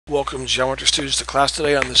Welcome, geometry students, to class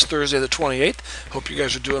today on this Thursday the 28th. Hope you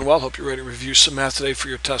guys are doing well. Hope you're ready to review some math today for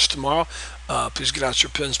your test tomorrow. Please get out your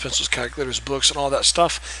pens, pencils, calculators, books, and all that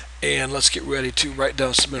stuff. And let's get ready to write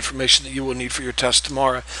down some information that you will need for your test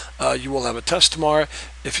tomorrow. You will have a test tomorrow.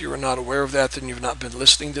 If you are not aware of that, then you've not been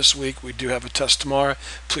listening this week. We do have a test tomorrow.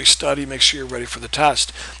 Please study. Make sure you're ready for the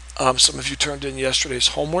test. Some of you turned in yesterday's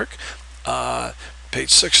homework.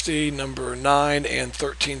 Page 60, number 9 and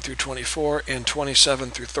 13 through 24, and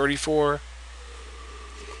 27 through 34.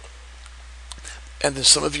 And then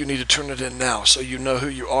some of you need to turn it in now, so you know who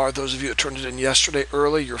you are. Those of you that turned it in yesterday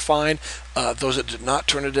early, you're fine. Those that did not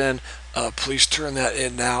turn it in, please turn that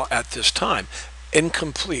in now at this time.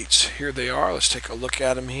 Incompletes, here they are. Let's take a look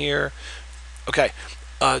at them here. Okay,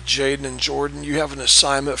 Jaden and Jordan, you have an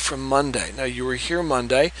assignment from Monday. Now, you were here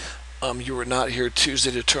Monday. You were not here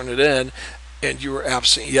Tuesday to turn it in. And you were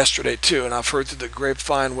absent yesterday too, and I've heard through the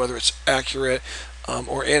grapevine, whether it's accurate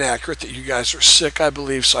or inaccurate, that you guys are sick, I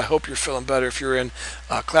believe. So I hope you're feeling better. If you're in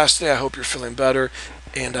class today, I hope you're feeling better,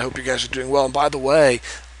 and I hope you guys are doing well. And by the way,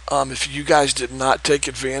 if you guys did not take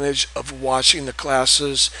advantage of watching the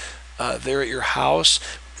classes there at your house,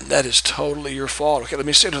 that is totally your fault. Okay, let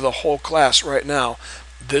me say to the whole class right now,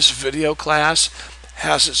 this video class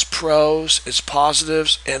has its pros, its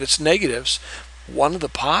positives, and its negatives. One of the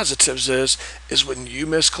positives is when you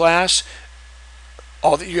miss class,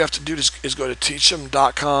 all that you have to do is go to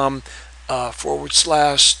teachum.com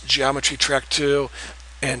 /geometry track 2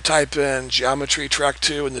 and type in geometry track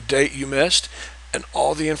 2 and the date you missed, and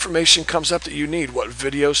all the information comes up that you need, what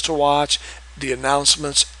videos to watch, the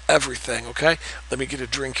announcements, everything. Okay, let me get a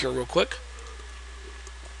drink here real quick.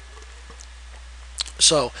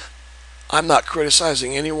 So I'm not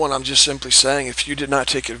criticizing anyone. I'm just simply saying if you did not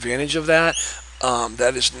take advantage of that,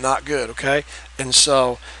 that is not good, okay? And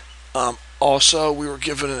so, also, we were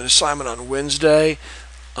given an assignment on Wednesday,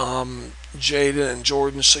 Jaden and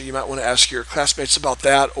Jordan, so you might want to ask your classmates about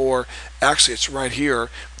that, or actually it's right here.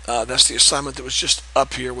 That's the assignment that was just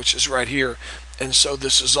up here, which is right here. And so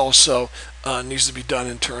this is also needs to be done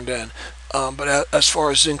and turned in. But as far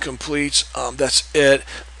as incompletes, that's it.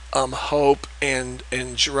 Hope and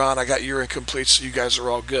Geron, I got your incomplete, so you guys are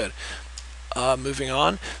all good. Moving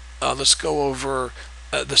on. Let's go over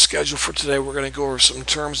the schedule for today. We're going to go over some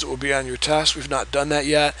terms that will be on your test. We've not done that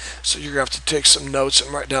yet, so you're going to have to take some notes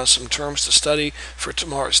and write down some terms to study for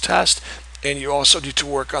tomorrow's test. And you also need to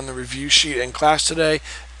work on the review sheet in class today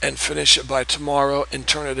and finish it by tomorrow and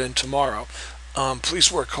turn it in tomorrow.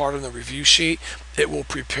 Please work hard on the review sheet. It will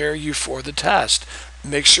prepare you for the test.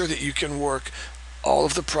 Make sure that you can work all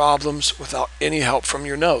of the problems without any help from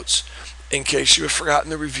your notes. In case you have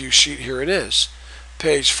forgotten the review sheet, here it is.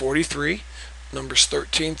 Page 43, numbers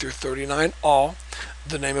 13 through 39, all.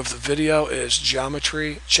 The name of the video is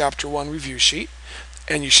Geometry Chapter 1 Review Sheet,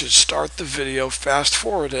 and you should start the video, fast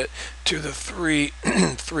forward it to the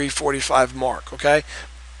 3:45 mark, okay?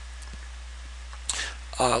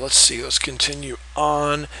 Let's see, let's continue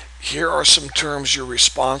on. Here are some terms you're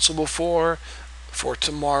responsible for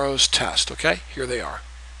tomorrow's test, okay? Here they are.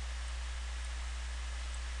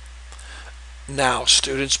 Now,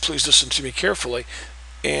 students, please listen to me carefully.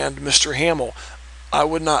 And Mr. Hamill, I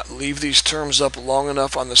would not leave these terms up long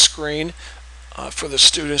enough on the screen for the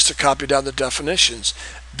students to copy down the definitions.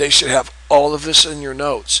 They should have all of this in your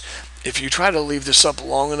notes. If you try to leave this up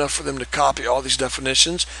long enough for them to copy all these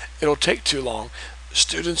definitions, it'll take too long.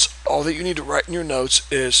 Students, all that you need to write in your notes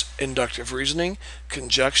is inductive reasoning,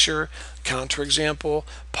 conjecture, counterexample,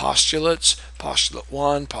 postulates, postulate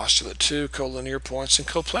 1, postulate 2, collinear points, and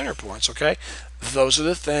coplanar points, okay? Those are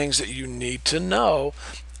the things that you need to know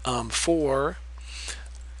for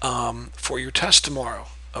your test tomorrow,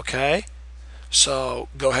 okay? So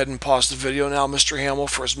go ahead and pause the video now, Mr. Hamill,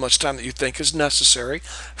 for as much time that you think is necessary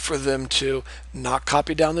for them to not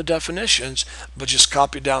copy down the definitions, but just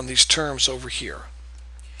copy down these terms over here.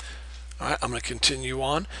 All right, I'm going to continue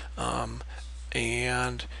on.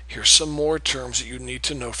 And here's some more terms that you need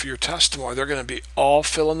to know for your test tomorrow. They're going to be all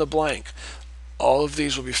fill in the blank. All of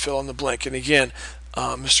these will be fill in the blank. And again,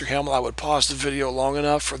 Mr. Hamill, I would pause the video long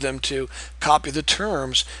enough for them to copy the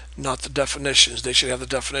terms, not the definitions. They should have the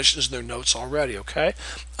definitions in their notes already, okay?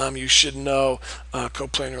 You should know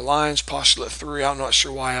coplanar lines, postulate 3. I'm not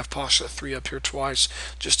sure why I have postulate 3 up here twice.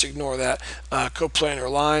 Just ignore that. Coplanar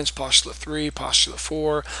lines, postulate 3, postulate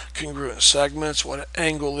 4, congruent segments, what an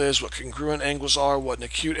angle is, what congruent angles are, what an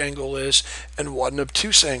acute angle is, and what an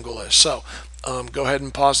obtuse angle is. So go ahead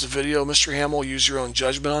and pause the video, Mr. Hamill. Use your own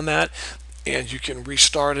judgment on that, and you can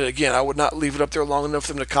restart it again. I would not leave it up there long enough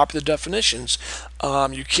for them to copy the definitions.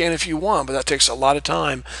 You can if you want, but that takes a lot of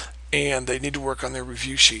time, and they need to work on their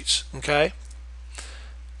review sheets, okay?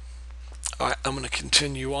 All right, I'm going to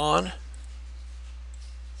continue on.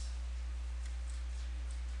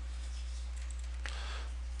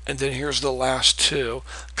 And then here's the last two.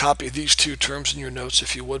 Copy these two terms in your notes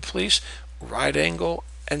if you would, please. Right angle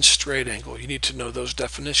and straight angle. You need to know those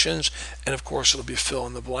definitions, and of course it'll be fill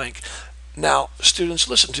in the blank. Now, students,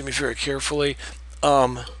 listen to me very carefully.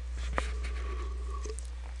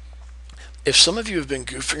 If some of you have been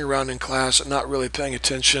goofing around in class and not really paying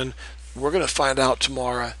attention, we're going to find out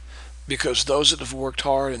tomorrow, because those that have worked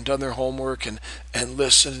hard and done their homework and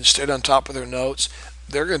listened and stayed on top of their notes,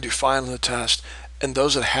 they're going to do fine on the test. And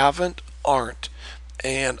those that haven't aren't.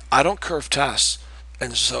 And I don't curve tests.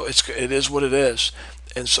 And so it is what it is.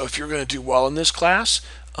 And so if you're going to do well in this class,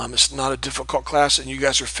 it's not a difficult class and you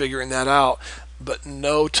guys are figuring that out. But at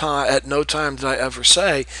no time did I ever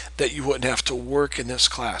say that you wouldn't have to work in this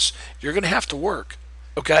class. You're going to have to work,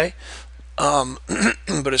 okay?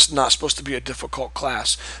 But it's not supposed to be a difficult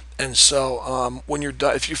class. And so when you're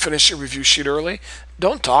done, if you finish your review sheet early,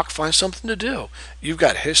 don't talk, find something to do. You've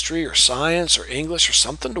got history or science or English or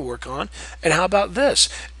something to work on. And how about this?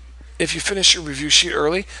 If you finish your review sheet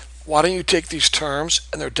early, why don't you take these terms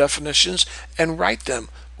and their definitions and write them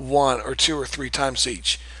 1 or 2 or 3 times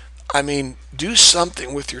each? I mean, do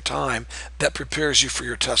something with your time that prepares you for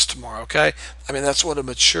your test tomorrow, okay? I mean, that's what a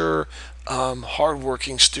mature,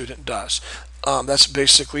 hardworking student does. That's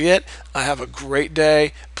basically it. Have a great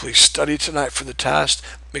day. Please study tonight for the test.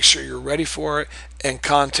 Make sure you're ready for it, and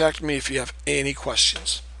contact me if you have any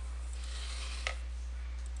questions.